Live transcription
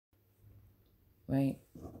right?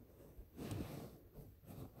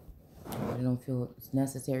 Or they don't feel it's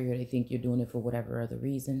necessary, or they think you're doing it for whatever other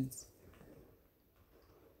reasons.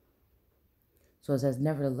 So it says,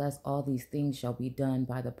 nevertheless, all these things shall be done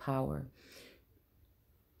by the power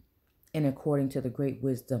and according to the great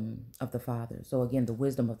wisdom of the Father. So again, the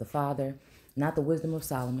wisdom of the Father, not the wisdom of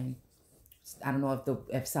Solomon. I don't know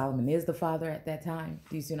if Solomon is the father at that time.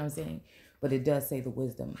 Do you see what I'm saying? But it does say the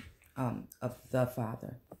wisdom of the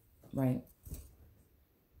Father, right?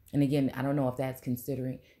 And again, I don't know if that's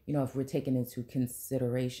considering, if we're taking into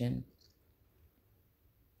consideration,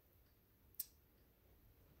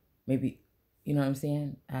 maybe, you know what I'm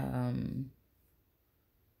saying?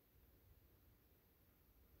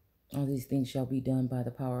 All these things shall be done by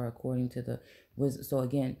the power according to the wisdom. So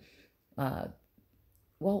again, they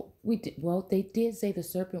did say the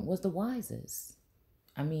serpent was the wisest.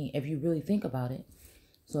 I mean, if you really think about it.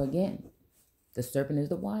 So again, the serpent is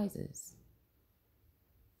the wisest.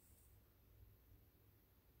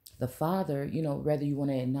 The Father, whether you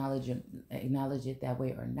want to acknowledge it that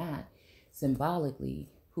way or not, symbolically,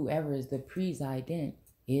 whoever is the president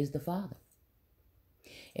is the Father.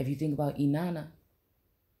 If you think about Inanna,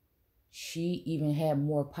 she even had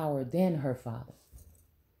more power than her father.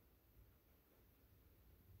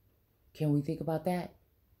 Can we think about that?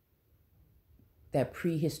 That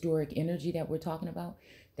prehistoric energy that we're talking about,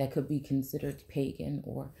 that could be considered pagan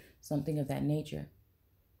or something of that nature,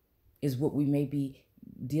 is what we may be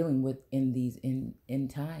dealing with in these in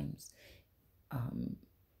times.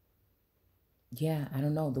 Yeah, I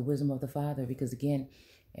don't know, the wisdom of the Father, because again,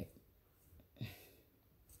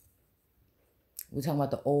 we're talking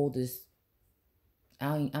about the oldest.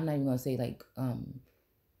 I'm not even gonna say like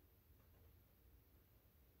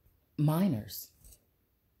minors,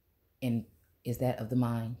 and is that of the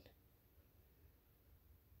mind?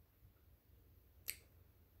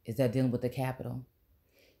 Is that dealing with the capital?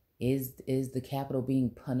 Is the capital being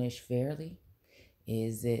punished fairly?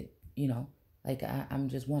 Is it, like I'm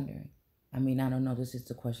just wondering. I mean, I don't know. This is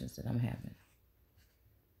the questions that I'm having.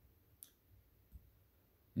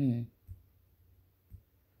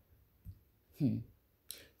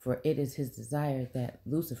 For it is his desire that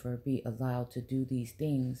Lucifer be allowed to do these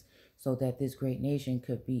things so that this great nation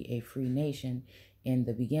could be a free nation in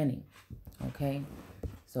the beginning. Okay?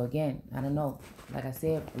 So again, I don't know. Like I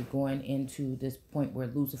said, we're going into this point where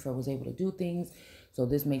Lucifer was able to do things. So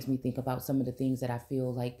this makes me think about some of the things that I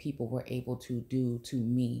feel like people were able to do to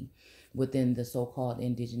me within the so-called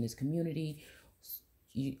indigenous community.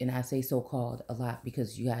 And I say so-called a lot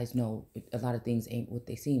because you guys know a lot of things ain't what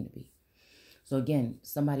they seem to be. So again,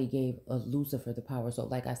 somebody gave a Lucifer the power. So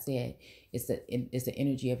like I said, it's an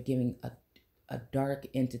energy of giving a dark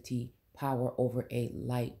entity power over a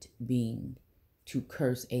light being, to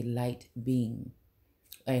curse a light being,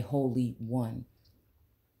 a holy one.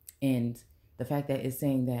 And the fact that it's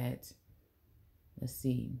saying that, let's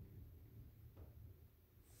see.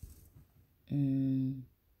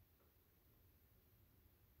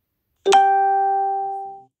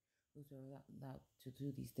 Lucifer allowed to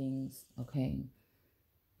do these things, okay.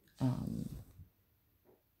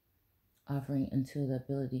 Offering until the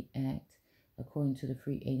ability act according to the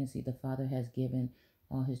free agency the Father has given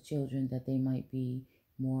all his children, that they might be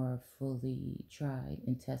more fully tried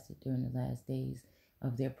and tested during the last days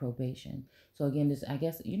of their probation. So again, this, I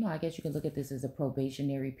guess you can look at this as a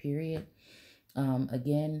probationary period.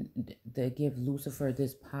 Again, to give Lucifer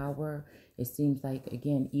this power, it seems like,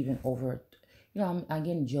 again, even over, I'm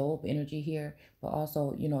getting Job energy here, but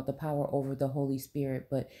also, the power over the Holy Spirit.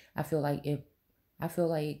 But I feel like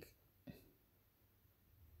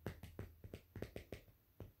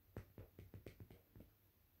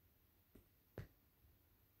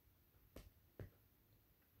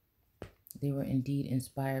they were indeed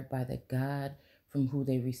inspired by the God from whom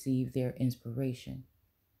they received their inspiration.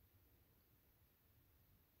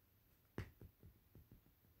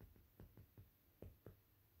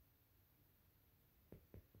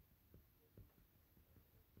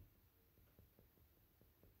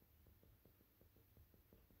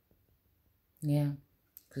 Yeah,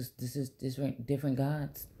 because this is different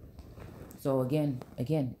gods. So again,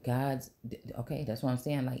 gods. Okay, that's what I'm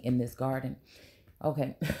saying. Like in this garden.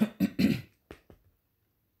 Okay.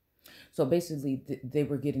 So basically, they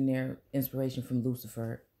were getting their inspiration from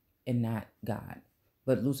Lucifer and not God.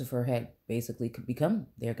 But Lucifer had basically become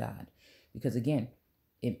their God, because again,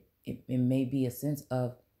 it may be a sense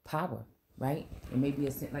of power, right? It may be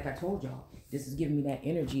a sense, like I told y'all, this is giving me that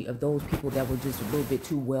energy of those people that were just a little bit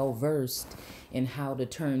too well versed in how to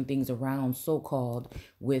turn things around, so-called,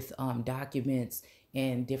 with documents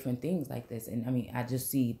and different things like this. And I mean, I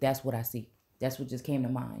just see, that's what I see. That's what just came to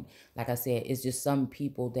mind. Like I said, it's just some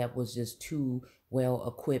people that was just too well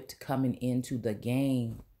equipped coming into the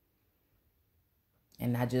game.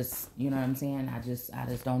 And I just, you know what I'm saying? I just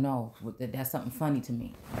don't know. That's something funny to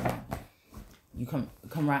me. You come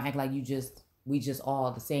around, act like we just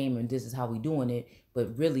all the same, and this is how we doing it.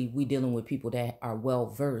 But really, we dealing with people that are well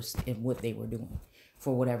versed in what they were doing,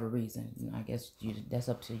 for whatever reason. You know, I guess that's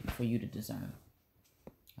up to for you to discern.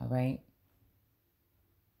 All right.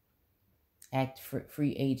 Act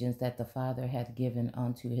free agents that the Father hath given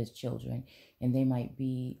unto his children, and they might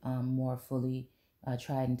be more fully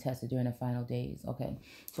tried and tested during the final days. Okay,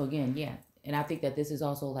 so again, yeah, and I think that this is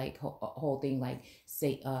also like a whole thing, like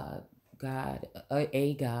say God,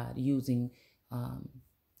 a God using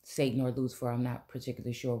Satan or Lucifer. I'm not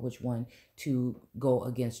particularly sure which one to go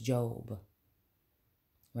against Job,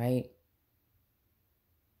 right?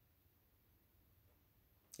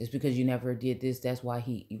 It's because you never did this. That's why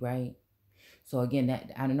he, right? So again,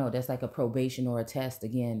 that I don't know, that's like a probation or a test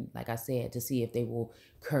again, like I said, to see if they will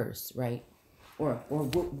curse, right? Or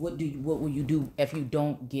what will you do if you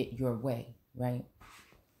don't get your way, right?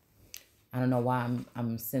 I don't know why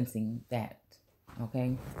I'm sensing that.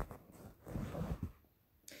 Okay.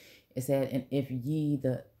 It said, and if ye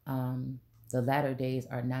the latter days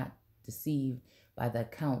are not deceived by the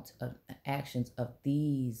account of actions of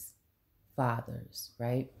these fathers,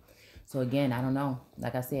 right? So again, I don't know.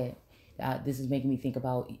 Like I said, this is making me think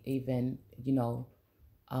about even,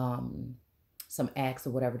 some acts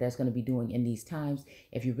or whatever that's going to be doing in these times.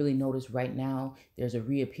 If you really notice right now, there's a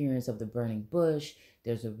reappearance of the burning bush.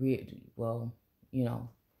 There's there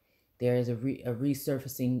is a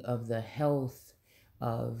resurfacing of the health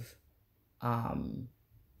of,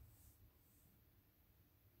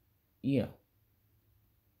 you know,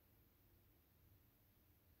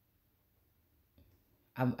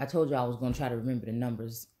 I told you I was going to try to remember the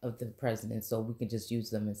numbers of the presidents so we can just use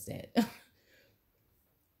them instead.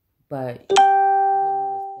 But you'll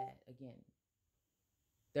notice that, again,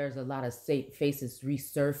 there's a lot of faces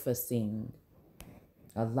resurfacing.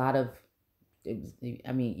 A lot of,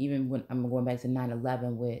 I mean, even when I'm going back to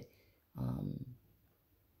 9/11 with,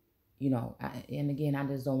 and again, I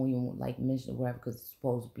just don't even like mention it, whatever, because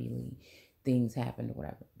supposedly things happened or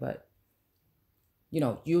whatever. But,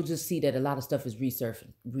 you'll just see that a lot of stuff is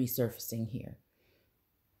resurfacing here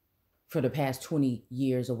for the past 20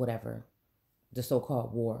 years or whatever, the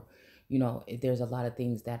so-called war. There's a lot of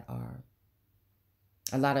things that are,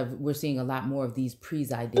 we're seeing a lot more of these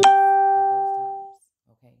presidents of those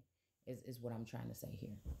times, okay, is what I'm trying to say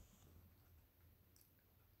here.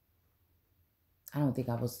 I don't think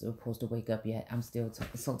I was supposed to wake up yet. I'm still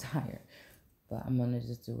so tired, but I'm going to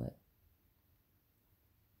just do it.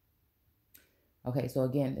 Okay, so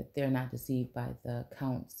again, that they're not deceived by the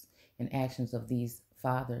counts and actions of these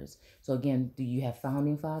fathers. So again, do you have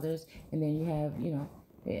founding fathers? And then you have,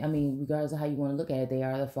 regardless of how you want to look at it, they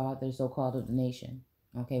are the fathers, so-called, of the nation.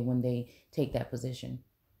 Okay, when they take that position,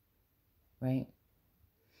 right?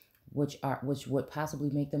 Which would possibly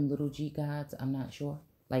make them little g gods. I'm not sure.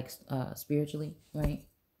 Like spiritually, right?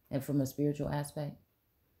 And from a spiritual aspect,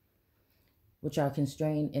 which are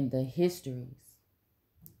constrained in the histories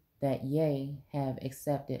that ye have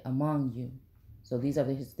accepted among you. So these are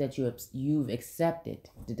the that you've accepted.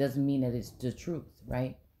 It doesn't mean that it's the truth,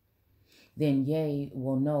 right? Then ye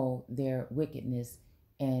will know their wickedness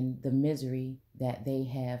and the misery that they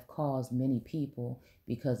have caused many people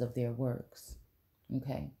because of their works.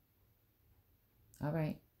 Okay. All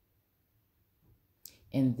right.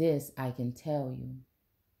 And this I can tell you,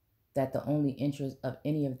 that the only interest of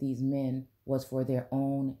any of these men was for their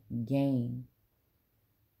own gain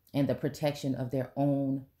and the protection of their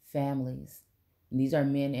own families. And these are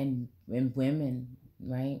men and women,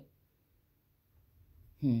 right?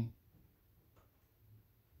 In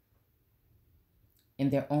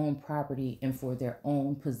their own property and for their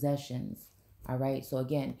own possessions. All right. So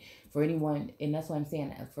again, for anyone, and that's what I'm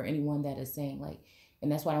saying, for anyone that is saying like,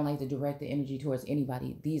 and that's why I don't like to direct the energy towards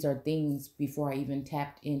anybody. These are things before I even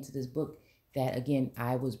tapped into this book that, again,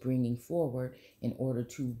 I was bringing forward in order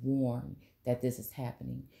to warn that this is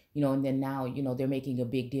happening. And then now, they're making a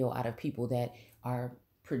big deal out of people that are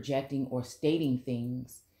projecting or stating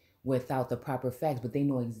things without the proper facts, but they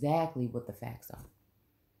know exactly what the facts are.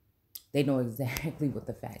 They know exactly what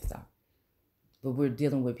the facts are. But we're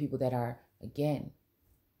dealing with people that are, again,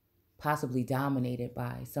 possibly dominated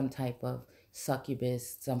by some type of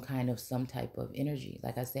succubus, some type of energy,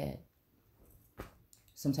 like I said,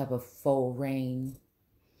 some type of faux rain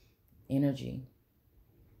energy.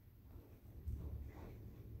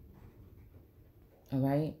 All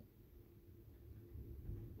right.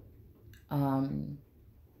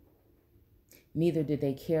 Neither did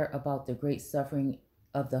they care about the great suffering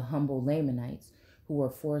of the humble Lamanites who were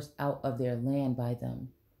forced out of their land by them.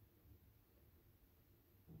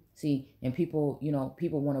 See, and people,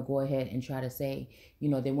 people want to go ahead and try to say,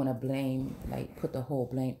 they want to blame, like put the whole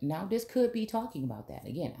blame. Now, this could be talking about that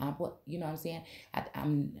again. What I'm saying.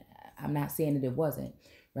 I'm not saying that it wasn't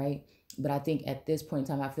right, but I think at this point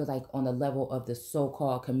in time, I feel like on the level of the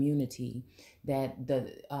so-called community, that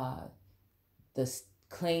the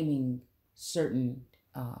claiming certain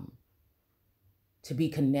to be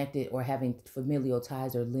connected or having familial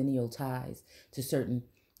ties or lineal ties to certain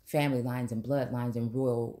family lines and bloodlines and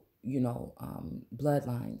royal,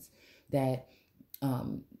 bloodlines, that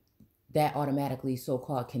um, that automatically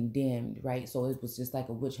so-called condemned, right? So it was just like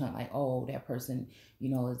a witch hunt, like, oh, that person,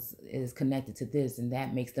 is connected to this, and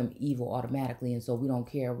that makes them evil automatically, and so we don't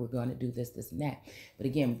care, we're going to do this and that. But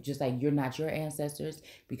again, just like you're not your ancestors,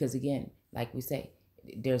 because again, like we say,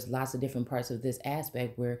 there's lots of different parts of this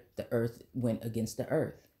aspect where the earth went against the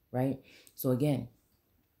earth, right? So again,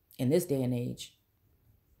 in this day and age,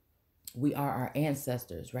 we are our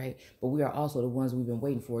ancestors, right? But we are also the ones we've been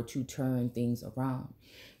waiting for to turn things around.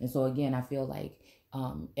 And so again, I feel like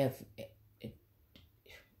if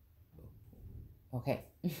okay,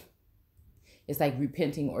 it's like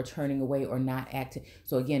repenting or turning away or not acting.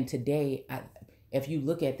 So again, today, if you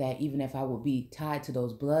look at that, even if I would be tied to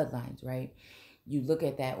those bloodlines, right? You look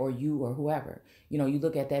at that, or you or whoever, you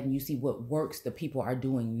look at that and you see what works the people are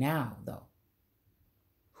doing now, though.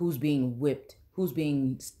 Who's being whipped, who's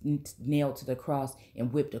being nailed to the cross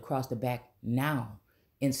and whipped across the back now,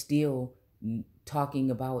 and still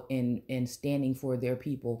talking about and standing for their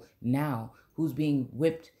people now, who's being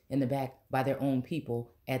whipped in the back by their own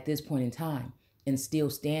people at this point in time and still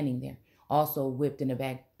standing there, also whipped in the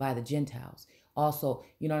back by the Gentiles. Also,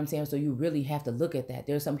 you know what I'm saying? So you really have to look at that.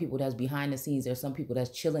 There's some people that's behind the scenes. There's some people that's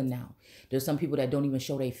chilling now. There's some people that don't even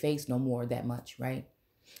show their face no more that much, right?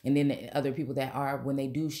 And then the other people that are, when they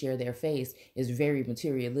do share their face, is very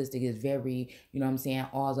materialistic, is very, what I'm saying,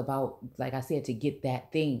 all's about, like I said, to get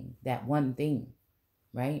that thing, that one thing,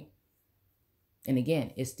 right? And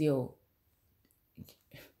again, it still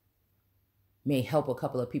may help a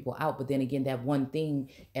couple of people out, but then again, that one thing,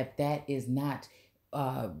 if that is not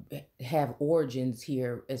have origins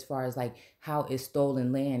here, as far as like how is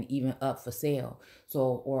stolen land even up for sale,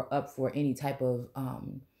 so, or up for any type of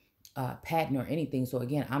patent or anything. So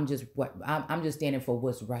again, I'm just standing for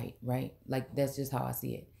what's right, right? Like that's just how I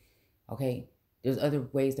see it. Okay. There's other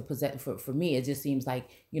ways to possess. For me, it just seems like,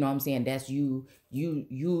 what I'm saying, that's you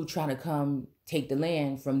trying to come take the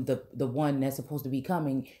land from the one that's supposed to be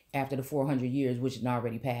coming after the 400 years, which had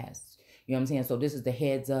already passed. You know what I'm saying? So this is the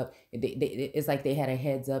heads up. It's like they had a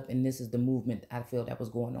heads up, and this is the movement I feel that was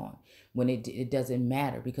going on, when it doesn't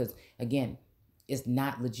matter, because again, it's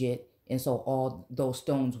not legit. And so all those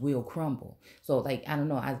stones will crumble. So like, I don't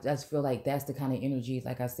know. I just feel like that's the kind of energy,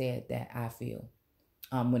 like I said, that I feel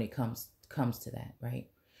when it comes to that, right?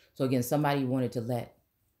 So again, somebody wanted to let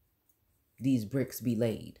these bricks be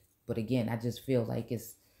laid. But again, I just feel like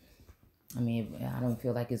I don't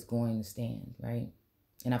feel like it's going to stand, right?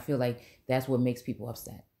 And I feel like that's what makes people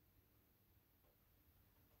upset.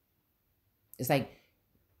 It's like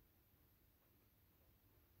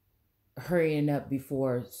hurrying up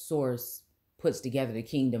before Source puts together the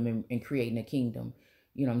kingdom and creating a kingdom,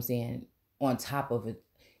 you know what I'm saying, on top of it.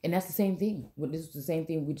 And that's the same thing. This is the same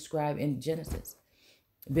thing we describe in Genesis.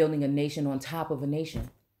 Building a nation on top of a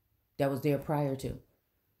nation that was there prior to.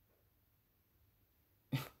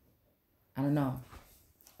 I don't know.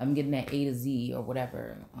 I'm getting that A to Z or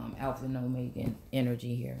whatever, Alpha and Omega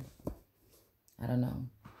energy here. I don't know.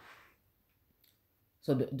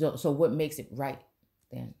 So what makes it right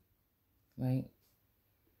then? Right?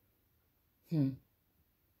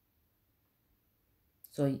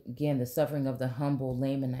 So again, the suffering of the humble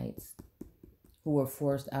Lamanites who were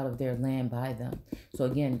forced out of their land by them. So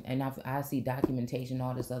again, and I see documentation,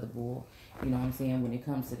 all this other bull, you know what I'm saying, when it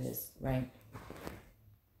comes to this, right?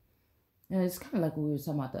 And it's kind of like what we were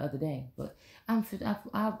talking about the other day. But I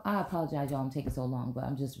apologize, y'all, I'm taking so long, but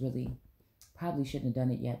I'm just really, probably shouldn't have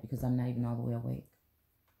done it yet because I'm not even all the way awake.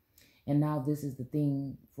 And now this is the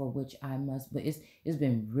thing for which I must, but it's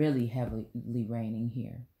been really heavily raining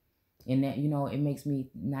here. And that, it makes me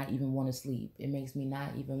not even want to sleep. It makes me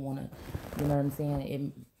not even want to, you know what I'm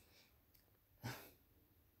saying?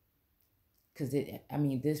 Because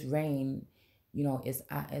this rain,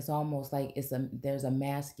 it's almost like there's a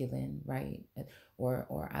masculine, right?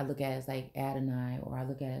 Or I look at it as like Adonai, or I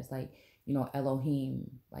look at it as like, Elohim,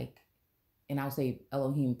 like, and I'll say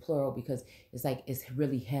Elohim plural because it's like, it's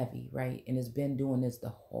really heavy, right? And it's been doing this the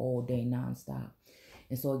whole day nonstop.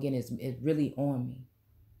 And so again, it's really on me.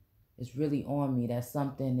 It's really on me that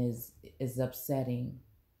something is upsetting.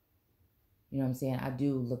 You know what I'm saying? I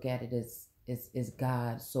do look at it as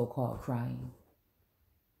God so-called crying.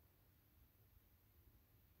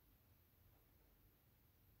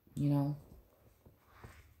 You know?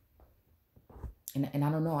 And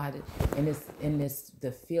I don't know, in this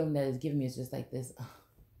the feeling that it's giving me is just like this,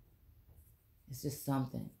 it's just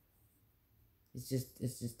something. It's just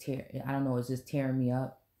I don't know, it's just tearing me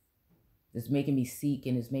up. It's making me seek,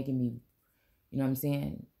 and it's making me, you know what I'm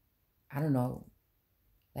saying? I don't know,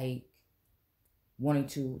 like wanting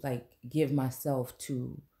to like give myself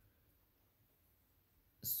to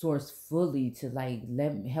source fully to like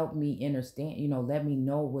help me understand, let me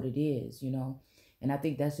know what it is. And I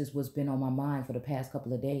think that's just what's been on my mind for the past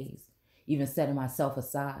couple of days, even setting myself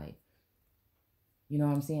aside, you know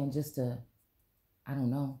what I'm saying, just to, I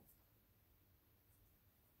don't know.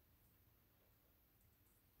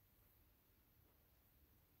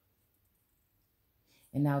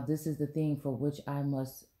 And now this is the thing for which I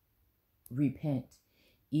must repent,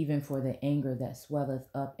 even for the anger that swelleth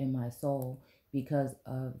up in my soul, because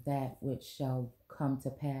of that which shall come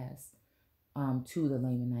to pass to the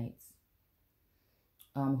Lamanites,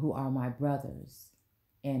 who are my brothers,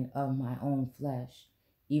 and of my own flesh,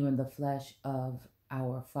 even the flesh of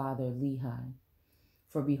our father Lehi.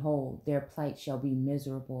 For behold, their plight shall be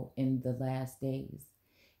miserable in the last days,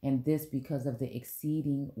 and this because of the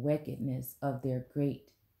exceeding wickedness of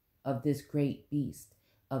this great beast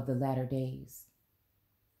of the latter days.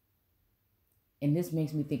 And this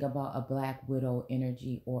makes me think about a black widow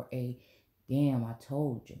energy, or a damn, I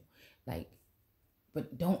told you. Like, but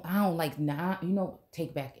I don't like, nah, take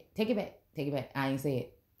it back. Take it back. I ain't say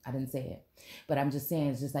it. I didn't say it. But I'm just saying,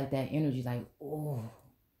 it's just like that energy, like, oh,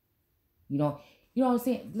 you know, you know what I'm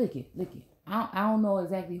saying? Look it. I don't know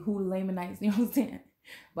exactly who the Lamanites, you know what I'm saying?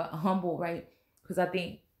 But humble, right? Because I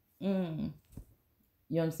think, you know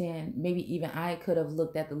what I'm saying? Maybe even I could have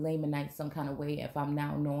looked at the Lamanites some kind of way if I'm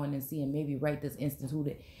now knowing and seeing maybe right this instance who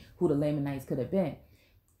the Lamanites could have been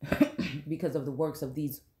because of the works of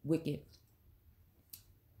these wicked,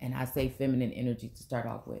 and I say feminine energy to start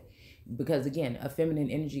off with. Because again, a feminine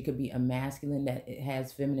energy could be a masculine that it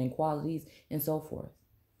has feminine qualities and so forth.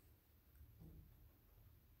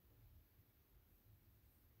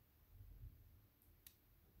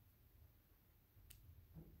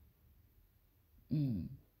 Mm.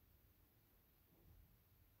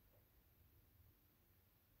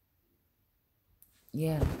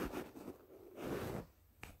 Yeah.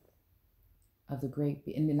 Of the great,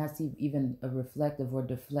 and then I see even a reflective or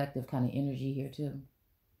deflective kind of energy here too.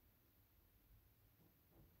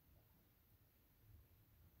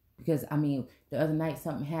 Because I mean, the other night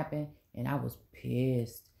something happened and I was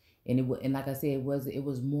pissed, and and like I said, it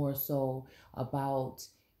was more so about,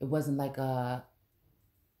 it wasn't like a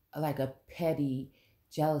petty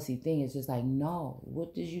jealousy thing. It's just like, no,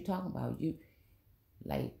 what did you talking about? You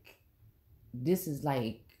like, this is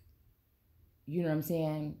like, you know what I'm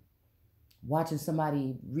saying? Watching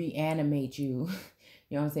somebody reanimate you,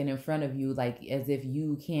 you know what I'm saying, in front of you, like as if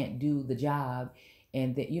you can't do the job.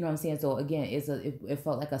 And that, you know what I'm saying? So again, it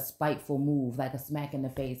felt like a spiteful move, like a smack in the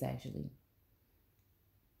face, actually.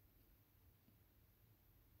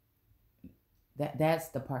 That's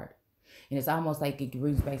the part. And it's almost like it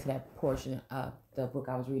brings back to that portion of the book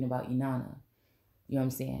I was reading about Inanna. You know what I'm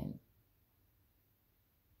saying?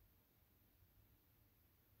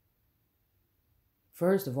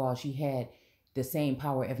 First of all, she had the same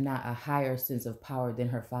power, if not a higher sense of power than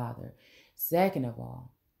her father. Second of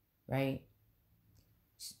all, right?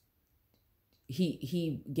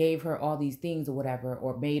 He gave her all these things or whatever,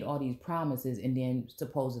 or made all these promises, and then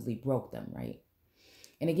supposedly broke them, right?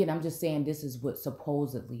 And again, I'm just saying this is what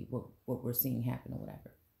supposedly what we're seeing happen or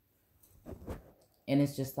whatever. And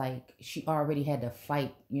it's just like she already had to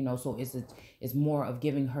fight, so it's more of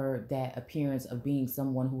giving her that appearance of being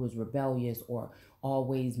someone who is rebellious, or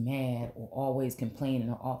always mad, or always complaining,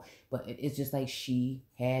 or all. But it's just like she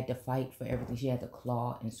had to fight for everything. She had to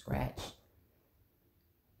claw and scratch.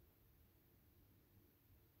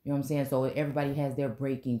 You know what I'm saying? So everybody has their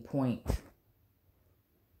breaking point.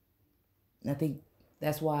 And I think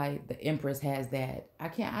that's why the Empress has that. I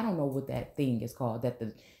don't know what that thing is called, that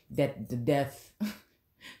the death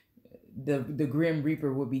the Grim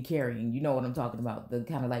Reaper would be carrying. You know what I'm talking about? The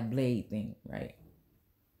kind of like blade thing, right?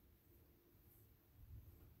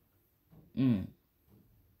 Mm.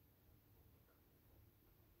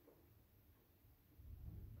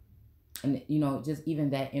 And, you know, just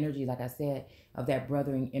even that energy, like I said, of that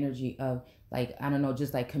brothering energy of, like, I don't know,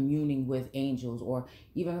 just like communing with angels, or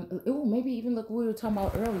even, maybe even look, we were talking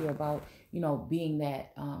about earlier about, you know, being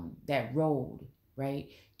that, that road, right,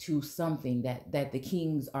 to something that the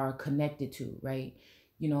kings are connected to, right?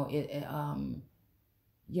 You know,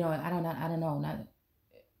 you know, I don't know, not,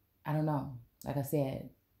 I don't know. Like I said,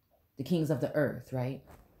 the kings of the earth, right?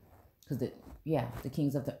 Because the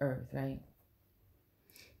kings of the earth, right?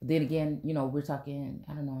 But then again, you know, we're talking,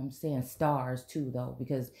 I don't know, I'm saying stars too, though,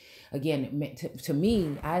 because again, to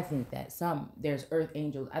me, I think that there's earth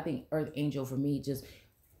angels. I think earth angel for me, just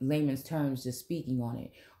layman's terms, just speaking on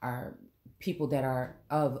it, are people that are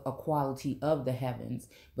of a quality of the heavens.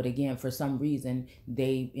 But again, for some reason,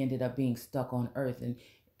 they ended up being stuck on earth, and,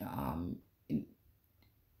 um,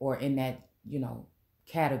 or in that, you know,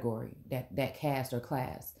 category, that caste or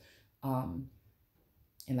class. Um,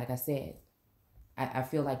 and like I said, I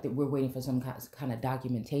feel like that we're waiting for some kind of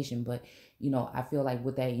documentation, but, you know, I feel like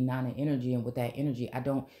with that Inanna energy and with that energy,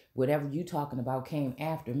 whatever you talking about came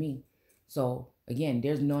after me. So again,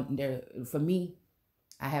 there's no, there, for me,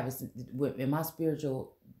 I have in my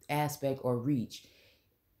spiritual aspect or reach.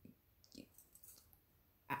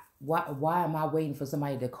 Why am I waiting for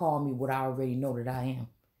somebody to call me what I already know that I am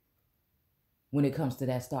when it comes to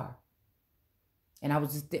that star? And I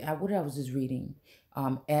was just, what I was just reading,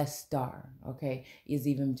 S star, okay, is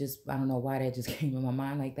even just, I don't know why that just came in my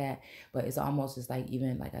mind like that, but it's almost just like,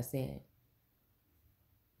 even like I said,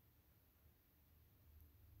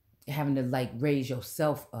 having to like raise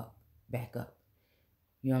yourself up, back up.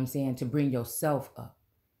 You know what I'm saying? To bring yourself up.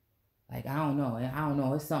 Like, I don't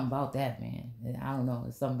know. It's something about that, man. I don't know.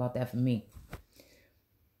 It's something about that for me.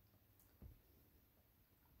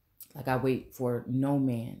 Like, I wait for no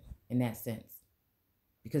man in that sense,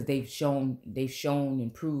 because they've shown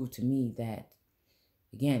and proved to me that,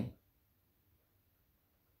 again,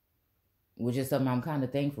 which is something I'm kind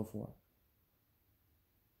of thankful for.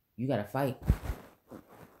 You got to fight.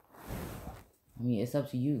 I mean, it's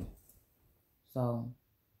up to you. So,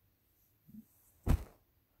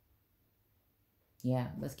 yeah,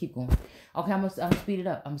 let's keep going. Okay, I'm gonna speed it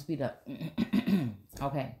up.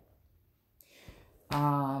 Okay.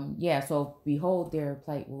 Yeah, so behold, their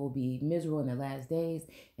plight will be miserable in the last days,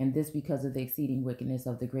 and this because of the exceeding wickedness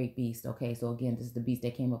of the great beast. Okay, so again, this is the beast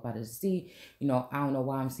that came up out of the sea. You know, I don't know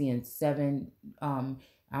why I'm seeing 7.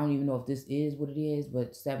 I don't even know if this is what it is,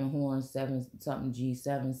 but 7 horns, 7 something,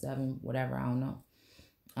 G7, 7, whatever, I don't know.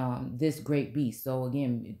 This great beast. So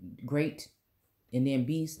again, great, and then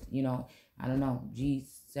beast, you know, I don't know,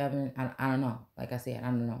 G7, I don't know. Like I said, I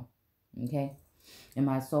don't know. Okay. And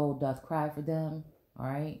my soul doth cry for them. All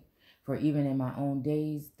right. For even in my own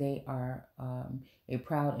days, they are a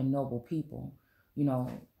proud and noble people. You know,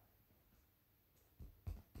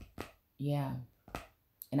 yeah.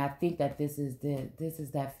 And I think that this is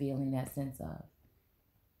that feeling, that sense of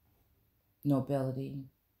nobility.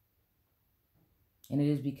 And it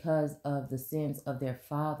is because of the sins of their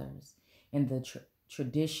fathers and the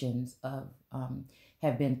traditions of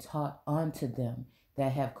have been taught unto them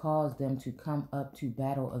that have caused them to come up to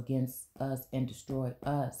battle against us and destroy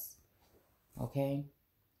us. Okay?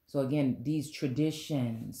 So again, these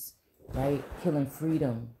traditions, right? Killing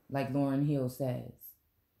freedom, like Lauryn Hill says.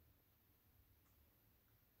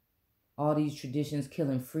 All these traditions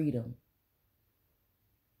killing freedom.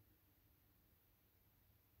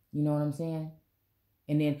 You know what I'm saying?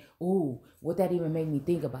 And then, ooh, what that even made me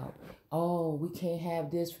think about. Oh, we can't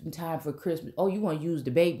have this in time for Christmas. Oh, you want to use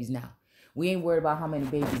the babies now. We ain't worried about how many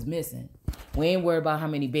babies missing. We ain't worried about how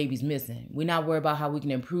many babies missing. We're not worried about how we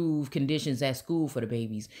can improve conditions at school for the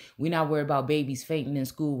babies. We're not worried about babies fainting in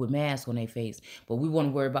school with masks on their face. But we want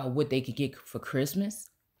to worry about what they could get for Christmas.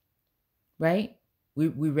 Right? We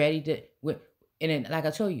ready to... And then, like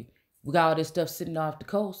I told you, we got all this stuff sitting off the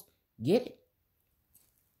coast. Get it.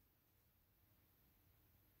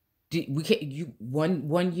 We can't. You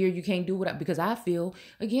one year you can't do what because I feel,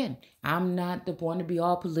 again, I'm not the one to be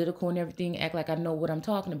all political and everything, act like I know what I'm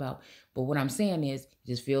talking about. But what I'm saying is,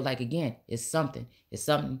 just feel like, again, it's something. It's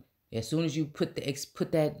something. As soon as you put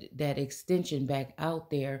that extension back out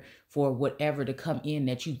there for whatever to come in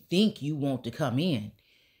that you think you want to come in,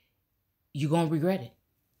 you're gonna regret it.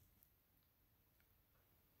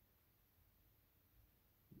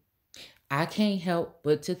 I can't help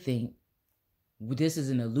but to think this is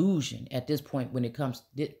an illusion at this point when it comes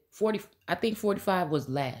to 40. I think 45 was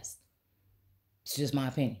last. It's just my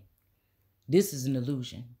opinion. This is an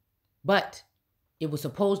illusion. But it was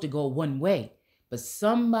supposed to go one way, but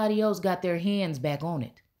somebody else got their hands back on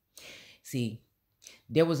it. See,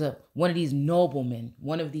 there was one of these noblemen,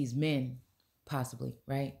 one of these men, possibly,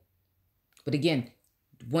 right? But again,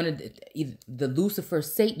 one of the Lucifer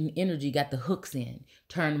Satan energy got the hooks in,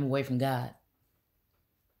 turned them away from God.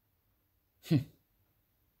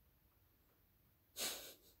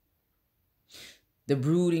 The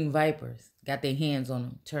brooding vipers got their hands on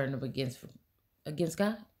them, turned them against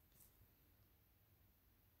God.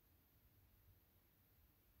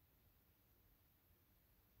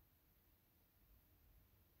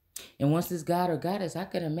 And once this god or goddess, I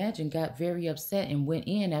can imagine, got very upset and went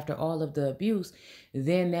in after all of the abuse,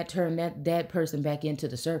 then that turned that person back into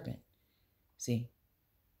the serpent. See,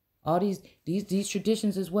 all these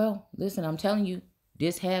traditions as well. Listen, I'm telling you,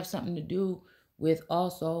 this have something to do with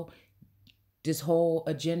also this whole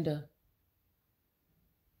agenda.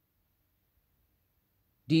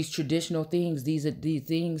 These traditional things, these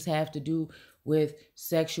things have to do with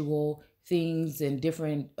sexual things and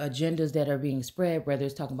different agendas that are being spread, whether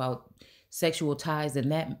it's talking about sexual ties in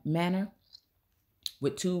that manner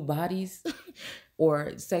with two bodies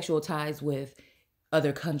or sexual ties with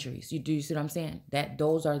other countries. You see what I'm saying? That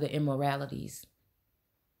those are the immoralities.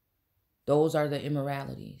 Those are the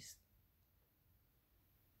immoralities.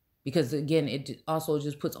 Because again, it also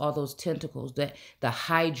just puts all those tentacles, that the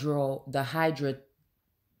hydra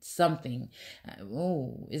something.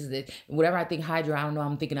 Oh, is it whatever I think hydra? I don't know.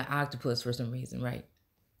 I'm thinking of octopus for some reason, right?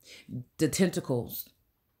 The tentacles.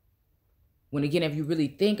 When again, if you really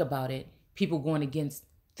think about it, people going against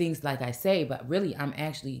things like I say, but really I'm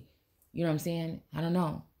actually, you know what I'm saying? I don't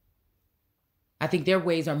know. I think their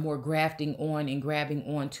ways are more grafting on and grabbing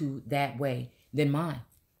onto that way than mine.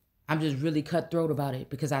 I'm just really cutthroat about it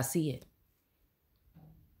because I see it.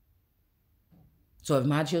 So if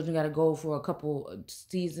my children got to go for a couple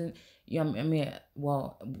seasons, you know, I mean,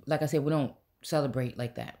 well, like I said, we don't celebrate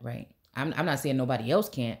like that, right? I'm not saying nobody else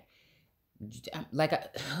can't.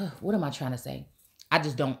 What am I trying to say? I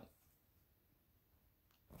just don't.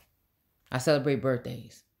 I celebrate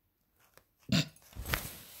birthdays. All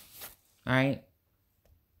right.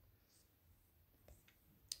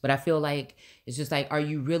 But I feel like it's just like, are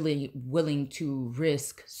you really willing to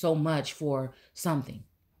risk so much for something?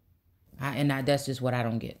 That's just what I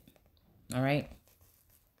don't get. All right.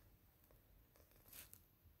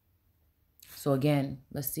 So again,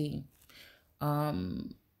 let's see.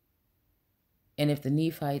 And if the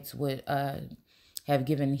Nephites would have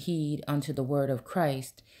given heed unto the word of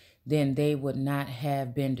Christ, then they would not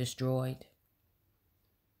have been destroyed.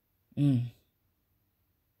 I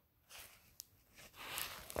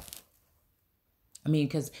mean,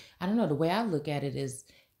 because I don't know, the way I look at it is,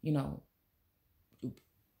 you know,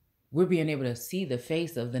 we're being able to see the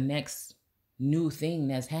face of the next new thing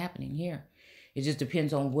that's happening here. It just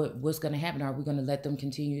depends on what's going to happen. Are we going to let them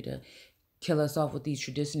continue to kill us off with these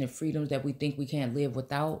traditions and freedoms that we think we can't live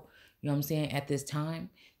without, you know what I'm saying, at this time,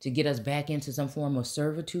 to get us back into some form of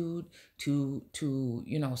servitude to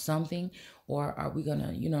you know, something? Or are we going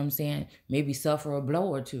to, you know what I'm saying, maybe suffer a blow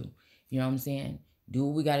or two, you know what I'm saying? Do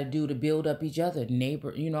what we got to do to build up each other,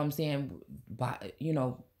 neighbor, you know what I'm saying, buy, you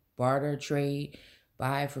know, barter, trade,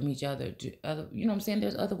 buy from each other, you know what I'm saying?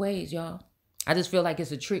 There's other ways, y'all. I just feel like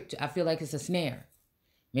it's a trick. I feel like it's a snare.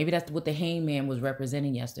 Maybe that's what the hangman was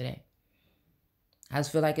representing yesterday. I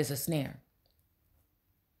just feel like it's a snare.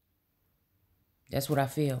 That's what I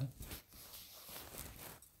feel.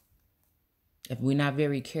 If we're not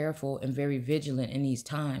very careful and very vigilant in these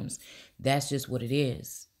times, that's just what it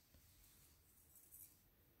is.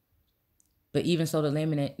 But even so, the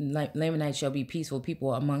Lamanites shall be peaceful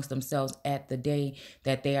people amongst themselves at the day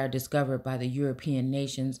that they are discovered by the European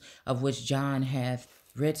nations, of which John hath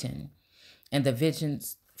written. And the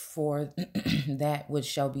vengeance for that which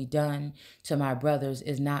shall be done to my brothers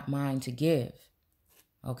is not mine to give,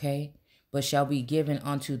 okay, but shall be given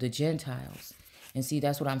unto the Gentiles. And see,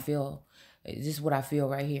 that's what I feel. This is what I feel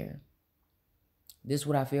right here. This is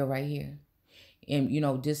what I feel right here. And, you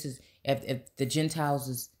know, this is, if the Gentiles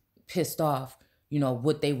is pissed off, you know,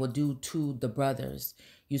 what they will do to the brothers.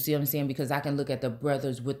 You see what I'm saying? Because I can look at the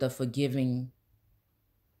brothers with the forgiving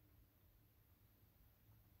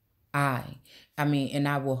eye. I mean, and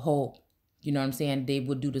I will hope, you know what I'm saying, they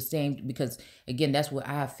would do the same, because again, that's what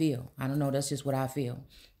I feel. I don't know, that's just what I feel.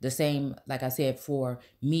 The same, like I said, for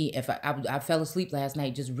me, if I fell asleep last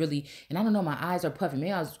night, just really, and I don't know, my eyes are puffing.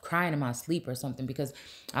 Maybe I was crying in my sleep or something, because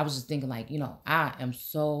I was just thinking like, you know, I am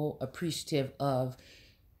so appreciative of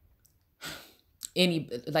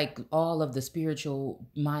like all of the spiritual,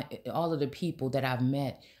 all of the people that I've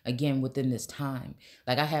met again within this time.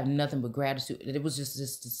 Like I have nothing but gratitude. It was just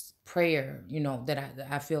this prayer, you know, that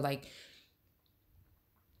I feel like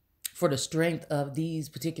for the strength of these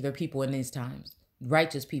particular people in these times.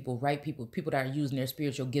 Righteous people, right people, people that are using their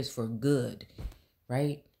spiritual gifts for good,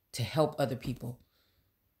 right? to help other people,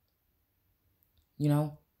 you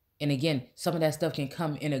know? And again, some of that stuff can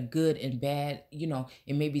come in a good and bad,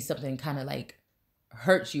 it may be something kind of like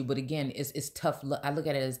hurts you, but again, it's tough. I look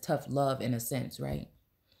at it as tough love in a sense, right?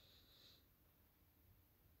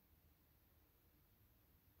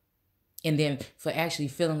 And then for actually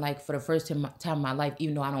feeling like for the first time in my life,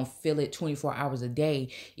 even though I don't feel it 24 hours a day,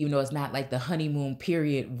 even though it's not like the honeymoon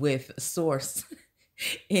period with source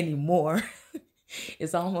anymore,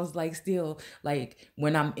 it's almost like still like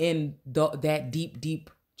when I'm in that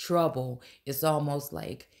deep trouble, it's almost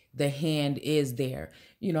like the hand is there.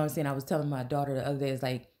 You know what I'm saying? I was telling my daughter the other day, it's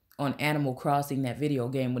like on Animal Crossing, that video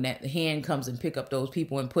game, when that hand comes and pick up those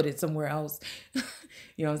people and put it somewhere else.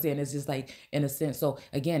 You know what I'm saying? It's just like in a sense. So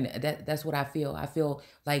again, that's what I feel. I feel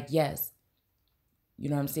like, yes, you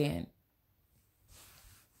know what I'm saying?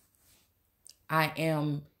 I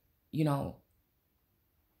am, you know,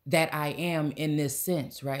 that I am in this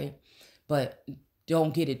sense, right? But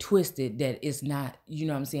don't get it twisted that it's not, you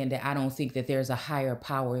know what I'm saying, that I don't think that there's a higher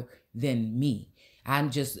power than me.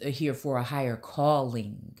 I'm just here for a higher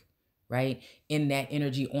calling, right? In that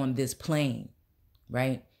energy on this plane,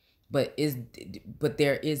 right? But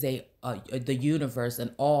there is the universe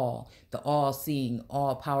and the all seeing,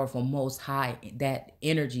 all powerful, most high, that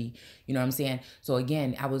energy, you know what I'm saying? So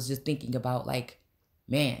again, I was just thinking about like,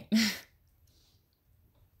 man,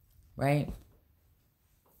 right?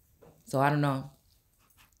 So I don't know.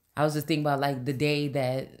 I was just thinking about like the day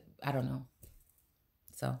that, I don't know.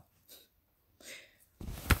 So,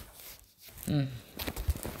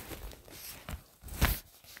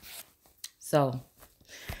 so,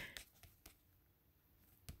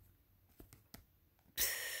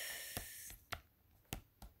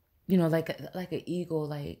 like an eagle,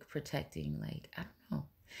 like protecting, like, I don't know.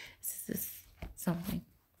 It's just something.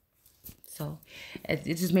 So it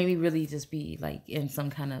just made me really just be like in some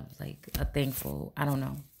kind of like a thankful, I don't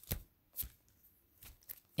know.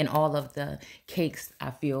 And all of the cakes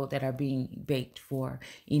I feel that are being baked for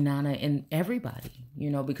Inanna and everybody,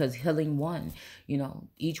 because healing one,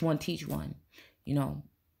 each one teach one, you know.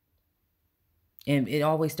 And it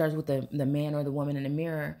always starts with the man or the woman in the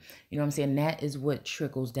mirror. You know what I'm saying? That is what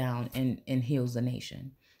trickles down and heals the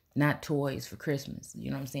nation. Not toys for Christmas. You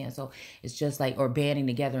know what I'm saying? So it's just like, or banding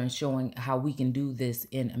together and showing how we can do this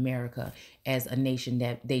in America as a nation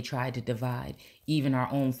that they tried to divide. Even our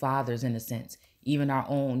own fathers, in a sense. Even our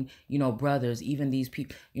own, brothers, even these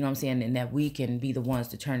people, you know what I'm saying? And that we can be the ones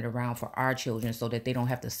to turn it around for our children so that they don't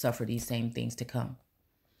have to suffer these same things to come.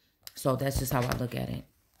 So that's just how I look at it.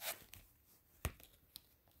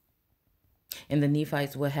 And the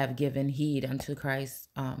Nephites would have given heed unto Christ,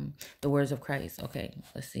 the words of Christ. Okay,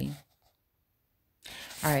 let's see.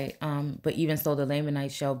 All right. But even so, the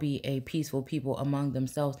Lamanites shall be a peaceful people among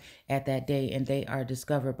themselves at that day, and they are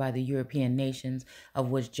discovered by the European nations, of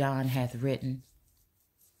which John hath written.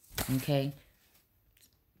 Okay.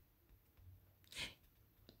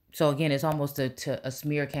 So again, it's almost a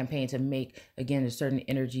smear campaign to make, again, certain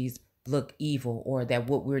energies look evil, or that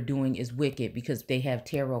what we're doing is wicked because they have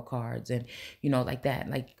tarot cards and, like that.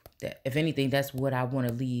 Like, if anything, that's what I want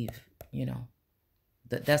to leave,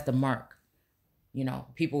 that's the mark,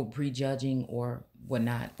 people prejudging or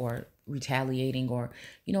whatnot, or retaliating, or,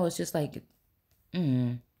 it's just like,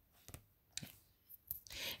 and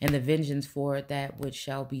the vengeance for that which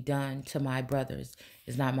shall be done to my brothers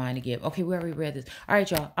is not mine to give. Okay, we already read this. All right,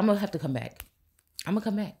 y'all. I'm going to have to come back. I'm going to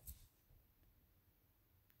come back.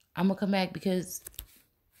 I'm going to come back because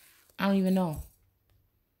I don't even know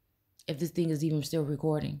if this thing is even still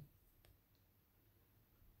recording.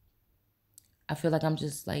 I feel like I'm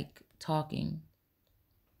just like talking.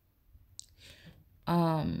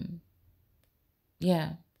 Yeah.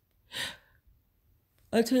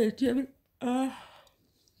 I tell you, Jimmy.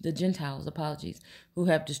 The Gentiles, apologies, who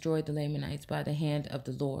have destroyed the Lamanites by the hand of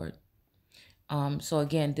the Lord. So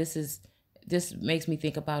again, this makes me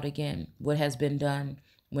think about, again, what has been done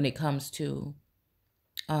when it comes to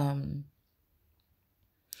the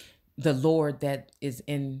Lord that has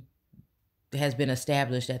been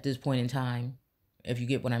established at this point in time, if you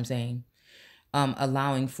get what I'm saying,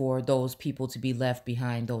 allowing for those people to be left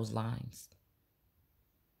behind those lines,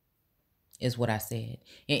 is what I said.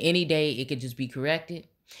 And any day it could just be corrected.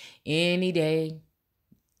 Any day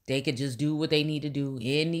they could just do what they need to do.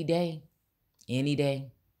 Any day. Any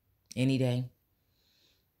day. Any day.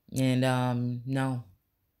 And no.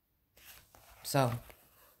 So,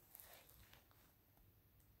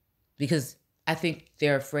 because I think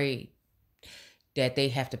they're afraid that they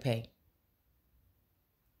have to pay.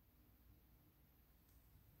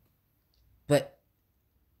 But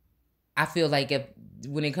I feel like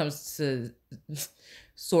when it comes to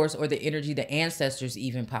source or the energy, the ancestors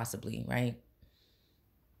even possibly, right?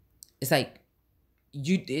 It's like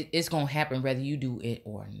it's going to happen whether you do it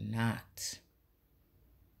or not.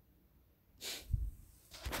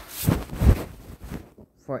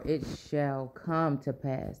 For it shall come to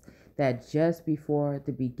pass that just before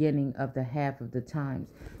the beginning of the half of the times,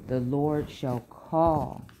 the Lord shall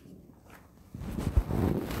call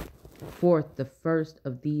forth the first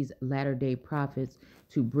of these latter-day prophets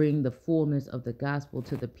to bring the fullness of the gospel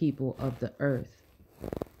to the people of the earth.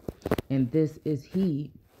 And this is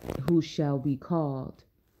he who shall be called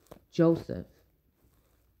Joseph,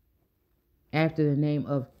 after the name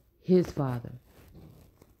of his father,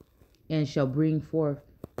 and shall bring forth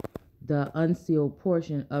the unsealed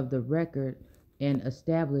portion of the record and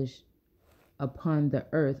establish upon the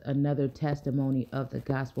earth another testimony of the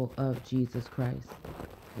gospel of Jesus Christ.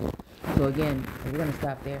 So again, we're going to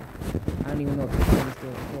stop there. I don't even know if this thing is still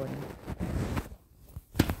recording.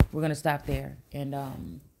 We're going to stop there. And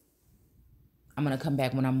I'm going to come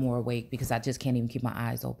back when I'm more awake because I just can't even keep my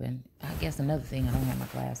eyes open. I guess another thing, I don't have my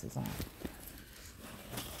glasses on.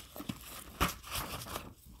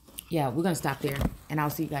 Yeah, we're going to stop there. And I'll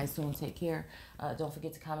see you guys soon. Take care. Don't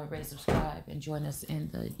forget to comment, rate, subscribe, and join us in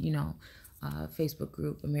the, Facebook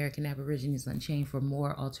group, American Aborigines Unchained, for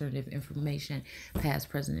more alternative information, past,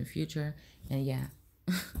 present, and future. And yeah,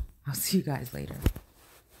 I'll see you guys later.